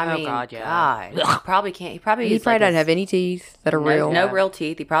got? I mean, God, yeah. God. He probably can't. He probably he is probably like doesn't as- have any teeth that are real. No real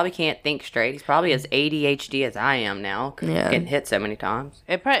teeth. He probably can't think straight. He's probably as ADHD as I am now. 'Cause Yeah. getting hit so many times.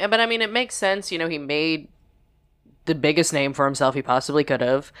 But I mean, it makes sense. You know, he made the biggest name for himself he possibly could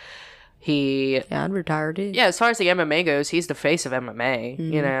have. Yeah, I'd retire too. Yeah, as far as the MMA goes, he's the face of MMA,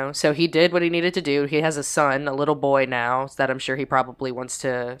 Mm-hmm. you know? So he did what he needed to do. He has a son, a little boy now, that I'm sure he probably wants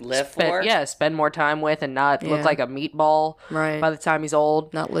to Live for? Yeah, spend more time with and not look Yeah. like a meatball Right. by the time he's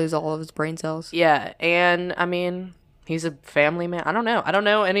old. Not lose all of his brain cells. Yeah, and I mean, he's a family man. I don't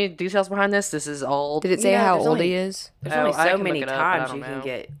know any details behind this. This is all. Did it say You know, how there's old only- he is? There's Oh, only I so can many look it up, but I times don't you can know.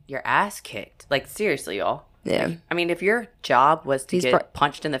 get your ass kicked. Like, seriously, y'all. Yeah. I mean, if your job was to He's get pro-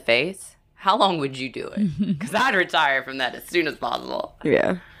 punched in the face, how long would you do it? Because I'd retire from that as soon as possible.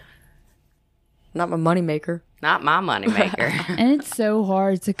 Yeah. Not my moneymaker. Not my moneymaker. And it's so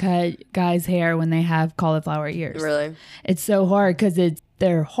hard to cut guys' hair when they have cauliflower ears. Really? It's so hard because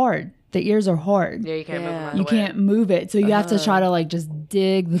they're hard. The ears are hard. Yeah, you can't move Yeah. him out You the way. can't move it. So you have to try to like just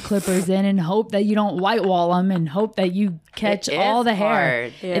dig the clippers in and hope that you don't white wall them and hope that you catch It all is the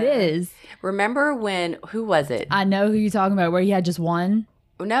hair. hard. It is. Remember when, who was it? I know who you're talking about where he had just one.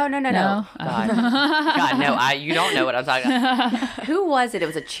 No. No? God. God, no, you don't know what I'm talking about. Who was it? It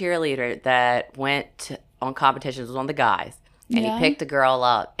was a cheerleader that went on competitions, it was one of the guys. And Yeah. he picked a girl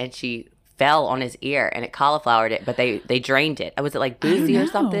up and she fell on his ear and it cauliflowered it, but they drained it. Was it like Boozy or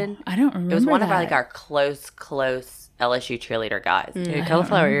something? I don't remember. It was one of that. our close LSU cheerleader guys. Dude,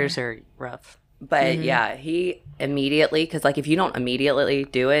 cauliflower ears are rough. But yeah, he immediately, because like if you don't immediately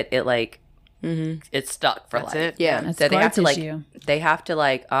do it, it like it's stuck for That's life. it. Yeah. That's So they scar have to tissue.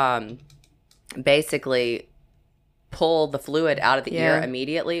 basically pull the fluid out of the ear Yeah.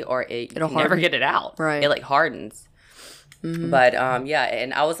 immediately, or It'll you never harden. get it out. Right. It like hardens. But yeah,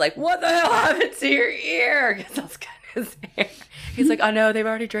 and I was like, "What the hell happened to your ear?" Because I was cutting his hair. He's like, "I know they've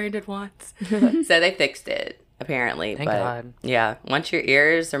already drained it once." So they fixed it apparently. Thank but God. yeah, once your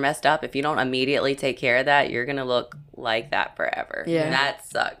ears are messed up, if you don't immediately take care of that, you're gonna look like that forever. Yeah. And that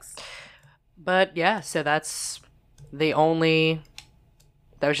sucks. But yeah, so that's the only.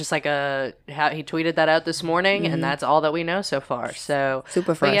 That was just like he tweeted that out this morning, and that's all that we know so far. So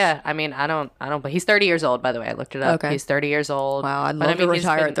Super But fresh. yeah, I mean, I don't. But he's 30 years old, by the way. I looked it up. Okay. He's 30 years old. Wow, I'd But, love to he's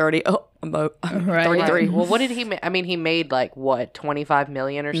retire been- at 30. Oh, I'm Right. 33. Well, what did he make? I mean, he made like what 25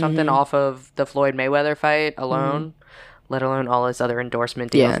 million or something Mm-hmm. off of the Floyd Mayweather fight alone, let alone all his other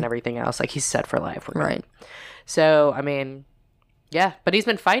endorsement deals Yeah. and everything else. Like he's set for life. with it. Right. So I mean, yeah, but he's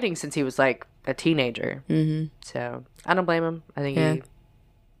been fighting since he was like a teenager. Mm-hmm. So I don't blame him. I think Yeah. he.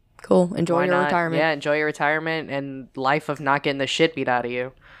 Cool. Enjoy Why your not? retirement. Yeah, enjoy your retirement and life of not getting the shit beat out of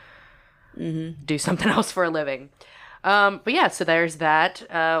you. Mm-hmm. Do something else for a living. But yeah, so there's that.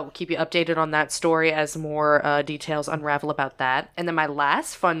 We'll keep you updated on that story as more details unravel about that. And then my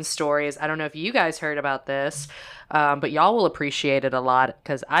last fun story is, I don't know if you guys heard about this, but y'all will appreciate it a lot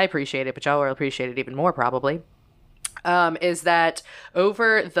because I appreciate it, but y'all will appreciate it even more probably. Is that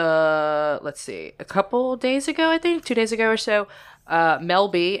over a couple days ago, I think, 2 days ago or so, Mel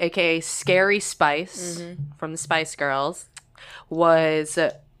B, aka Scary Spice from the Spice Girls, was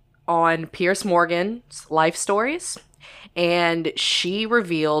on Pierce Morgan's Life Stories. And she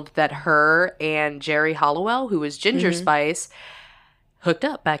revealed that her and Jerry Hollowell, who was Ginger Spice, hooked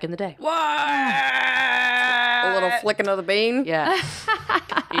up back in the day. A little flicking of the bean. Yeah.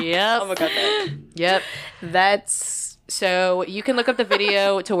 Yep. Yep. That's So you can look up the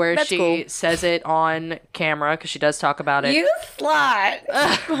video to where That's she cool. says it on camera because she does talk about it. You slut.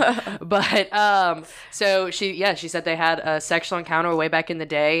 But so she said they had a sexual encounter way back in the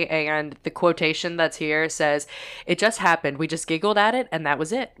day, and the quotation that's here says, "It just happened. We just giggled at it, and that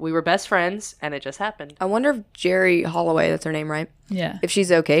was it. We were best friends, and it just happened." I wonder if Jerry Holloway, that's her name, right? Yeah. If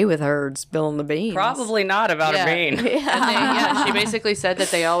she's okay with her spilling the beans. Probably not about Yeah. a bean. And she basically said that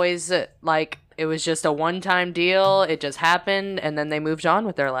they always it was just a one-time deal. It just happened, and then they moved on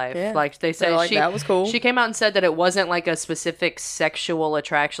with their life. Yeah. Like they said, They're like, "That was cool." She came out and said that it wasn't like a specific sexual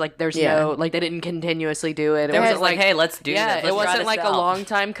attraction. Like there's Yeah. no like they didn't continuously do it. It It was wasn't like, hey, let's do yeah, this. it Let's try wasn't this like a out. long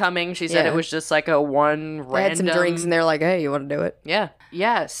time coming. She said Yeah. it was just like a one They had some random drinks and they're like, hey, you want to do it? Yeah.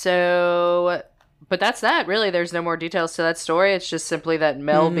 Yeah. So, But that's that, really. There's no more details to that story. It's just simply that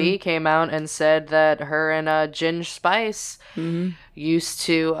Mel B came out and said that her and Ginger Spice used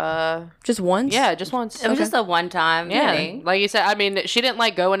to... Just once? yeah, just once. It was just a one-time thing. Like you said, I mean, she didn't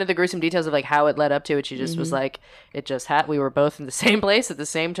like go into the gruesome details of like how it led up to it. She just was like, it just had. We were both in the same place at the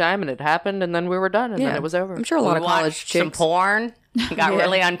same time, and it happened, and then we were done, and then it was over. I'm sure a lot of college Watched some chicks. porn. Got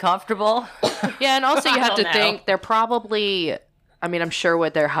really uncomfortable. Yeah, and also you have to don't know. think they're probably. I mean, I'm sure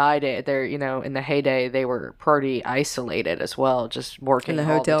with their they're in the heyday, they were pretty isolated as well, just working In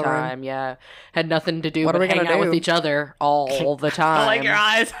the all hotel the room. time. Yeah, had nothing to do What but are we hang gonna out with do? each other all the time. I like your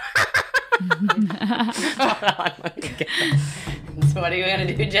eyes. Hold on, let me get that. So what are you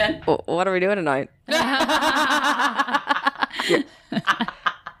gonna do, Jen? What are we doing tonight?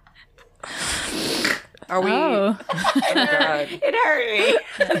 Are we? Oh. It hurt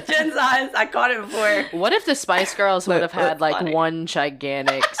me. Jen's eyes. I caught it before. What if the Spice Girls would have had like funny. one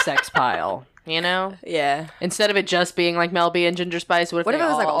gigantic sex pile? You know, Yeah. instead of it just being like Mel B and Ginger Spice, what if, What if they it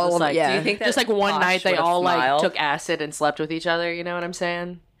was, like, all just, of it? like, Yeah. Do you think that just like one Posh night they would've all smiled? like took acid and slept with each other? You know what I'm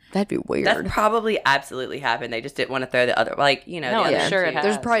saying? That'd be weird. That probably absolutely happened. They just didn't want to throw the other, like, you know. No, the I'm other sure it two has.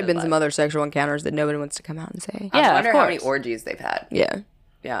 There's probably to been the some left. other sexual encounters that nobody wants to come out and say. Yeah, I wonder of how many course. orgies they've had. Yeah.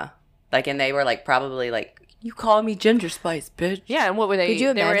 Yeah, like, and they were like probably like, you call me Ginger Spice, bitch. Yeah, and what were they? Could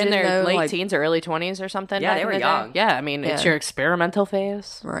you they were in imagine, their though, late like- teens or early 20s or something. Yeah, back they in were the day? young. Yeah, I mean, it's Yeah. your experimental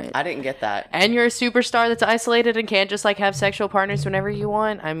phase. Right. I didn't get that. And you're a superstar that's isolated and can't just like have sexual partners whenever you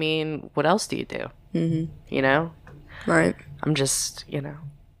want. I mean, what else do you do? Mm-hmm. You know, Right. I'm just, I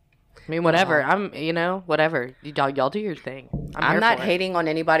mean, whatever. I'm, whatever. Y'all do your thing. I'm here not for it. hating on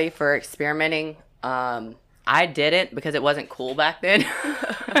anybody for experimenting. I didn't because it wasn't cool back then.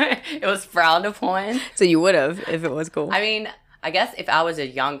 It was frowned upon. So you would have if it was cool. I mean, I guess if I was a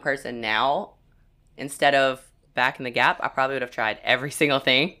young person now, instead of back in the gap, I probably would have tried every single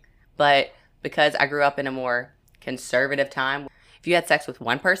thing. But because I grew up in a more conservative time, if you had sex with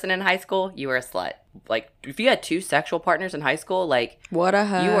one person in high school, you were a slut. Like, if you had two sexual partners in high school, like, What a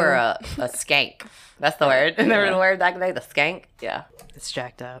hoe. you were a skank. That's the word. Remember the word back in the day? The skank? Yeah. It's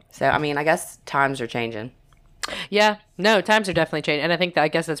jacked up. So, I mean, I guess times are changing. Yeah, no, times are definitely changing, and I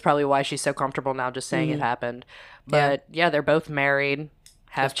guess that's probably why she's so comfortable now, just saying it happened. But yeah, they're both married,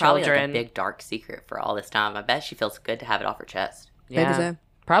 have It's probably children. like a big dark secret for all this time. I bet she feels good to have it off her chest. Maybe Yeah. so.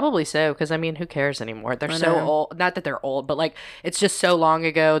 Probably so, because I mean, who cares anymore? They're so know. old. Not that they're old, but like it's just so long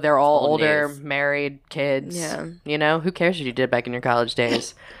ago. They're all Old older, news. married, kids. Yeah. Who cares what you did back in your college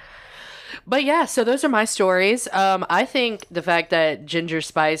days? But yeah, so those are my stories. I think the fact that Ginger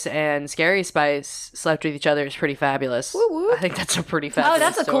Spice and Scary Spice slept with each other is pretty fabulous. I think that's a pretty fabulous Oh,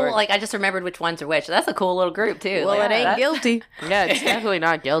 that's a story. cool, like, I just remembered which ones are which. That's a cool little group, too. Well, like, it ain't that- guilty. Yeah, it's definitely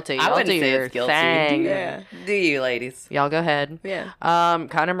not guilty. I Y'all wouldn't do say your it's guilty. thing. Yeah. Do you, ladies? Y'all go ahead. Yeah. Conor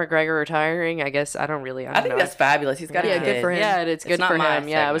McGregor retiring. I guess I don't I think know. that's fabulous. He's got Yeah, a good kid. for him. Yeah, it's good not for my him.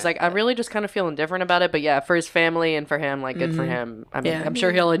 Yeah, I was like, segment, I'm really just kind of feeling different about it. But yeah, for his family and for him, like, good for him. I mean, Yeah. I'm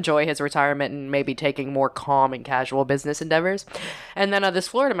sure he'll enjoy his retirement and maybe taking more calm and casual business endeavors. And then this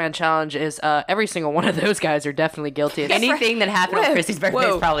Florida Man challenge is every single one of those guys are definitely guilty. Anything that happened on Chrissy's birthday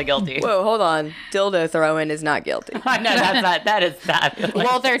is probably guilty. Whoa, hold on. Dildo throwing is not guilty. I know, that is fabulous.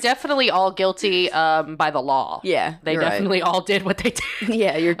 Well, they're definitely all guilty by the law. Yeah, They you're right. definitely all did what they did.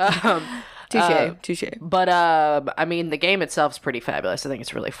 Yeah, you're touche. But I mean, the game itself is pretty fabulous. I think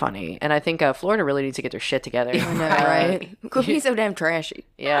it's really funny, and I think Florida really needs to get their shit together. I know, right? Quit being so damn trashy.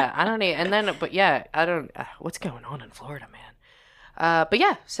 Yeah, I don't need. And then, but yeah, I don't. What's going on in Florida, man? But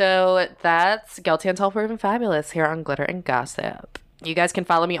yeah, so that's Guilty Until Proven Fabulous here on Glitter and Gossip. You guys can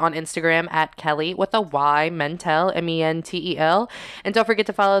follow me on Instagram at Kelly with a Y, Mentel, Mentel. And don't forget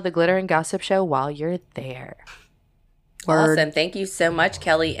to follow the Glitter and Gossip Show while you're there. Word. Awesome. Thank you so much,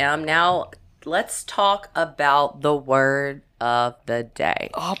 Kelly M. Now, let's talk about the word of the day.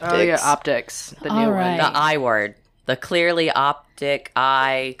 Optics. Oh, yeah, optics. The All new right. one. The I word. The clearly optic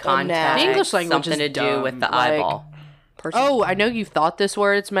eye contact. The English language something is to do dumb. with the Like- eyeball. Oh, I know you thought this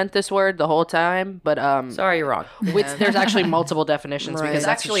word's meant this word the whole time, but Sorry, you're wrong. there's actually multiple definitions Right. because There's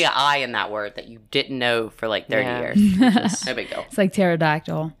that's actually an I in that word that you didn't know for like 30 Yeah. years. No big deal. It's like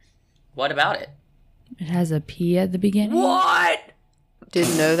pterodactyl. What about it? It has a P at the beginning. What?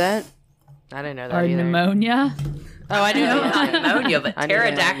 Didn't know that. I didn't know Or that either. pneumonia. Oh, I No, didn't know. not pneumonia, but I knew that,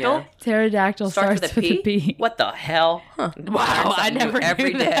 pterodactyl. yeah. Pterodactyl Starts starts with a P? with a P. What the hell? Wow, I never knew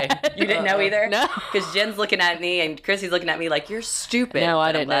every day. that. You didn't know either? No. Because Jen's looking at me and Chrissy's looking at me like, you're stupid. No,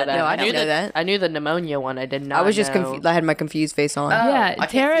 I But I'm didn't know glad that. No, I knew didn't know that. I knew the pneumonia one. I did not. I was just know. confused. I had my confused face on. Yeah, I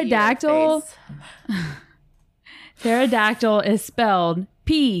can't see your pterodactyl. face. Pterodactyl is spelled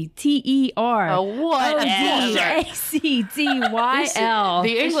Oh, PTERODACTYL.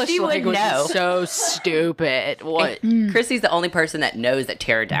 The English She would language know. is so stupid. What? Chrissy's the only person that knows that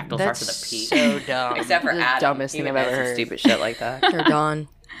pterodactyl starts with a P. so dumb. Except for the Adam. dumbest He thing I've knows ever some heard. Stupid shit like that. They're gone.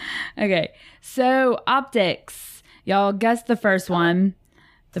 Okay, so optics. Y'all guessed the first one,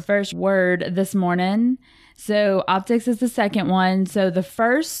 the first word this morning. So optics is the second one. So the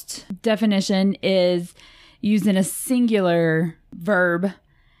first definition is using a singular verb,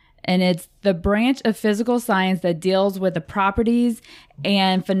 and it's the branch of physical science that deals with the properties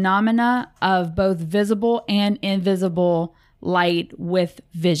and phenomena of both visible and invisible light with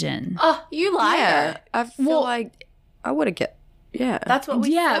vision. Oh, you liar. Yeah, I feel like I would have get. Yeah, That's what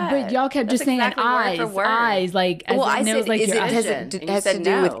we Yeah, said. but y'all kept That's just saying exactly word eyes, for word. eyes, like as well, in I it said was like is your it eyes. has, vision, it and you has to said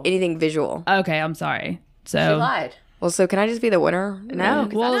do with no. anything visual. Okay, I'm sorry. She So lied. Well, so can I just be the winner? No.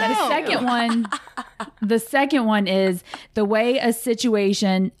 'cause well, I the know. second one is the way a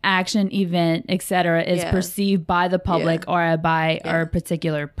situation, action, event, etc. is Yeah. perceived by the public or by a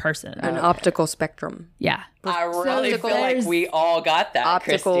particular person. An optical spectrum. Yeah. I really Optical- feel like there's we all got that,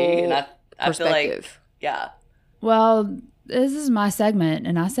 optical Christy. And I feel like, perspective. yeah. Well, this is my segment,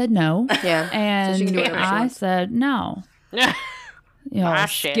 and I said no. Yeah. And she can do whatever she I wants. said no. You know, I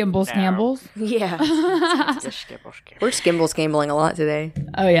said skimble no. scambles. Yeah. Just skibble, skibble. We're skimble-scambling a lot today.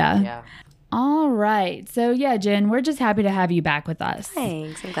 Oh yeah. Yeah. All right. So yeah, Jen, we're just happy to have you back with us.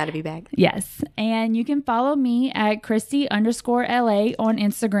 Thanks. I'm glad to be back. Yes. And you can follow me at Christy_LA on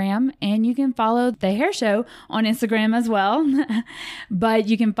Instagram. And you can follow The Hair Show on Instagram as well. But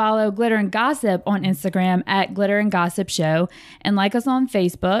you can follow Glitter and Gossip on Instagram at Glitter and Gossip Show. And like us on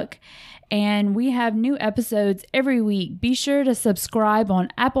Facebook. And we have new episodes every week. Be sure to subscribe on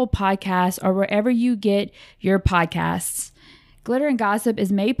Apple Podcasts or wherever you get your podcasts. Glitter and Gossip is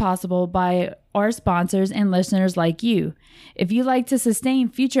made possible by our sponsors and listeners like you. If you'd like to sustain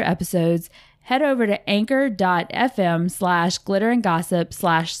future episodes, head over to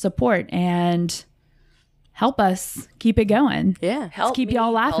anchor.fm/glitterandgossip/support and help us keep it going. Yeah. Help keep me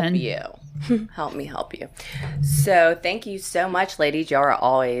y'all laughing. Help you. Help me help you. So thank you so much, ladies. Y'all are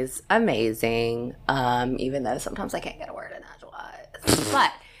always amazing. Even though sometimes I can't get a word in edgewise.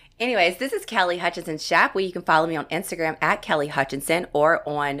 But anyways, this is Kelly Hutchinson Shapley. You can follow me on Instagram at Kelly Hutchinson or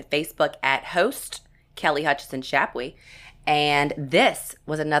on Facebook at host Kelly Hutchinson Shapley. And this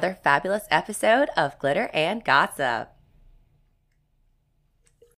was another fabulous episode of Glitter and Gossip.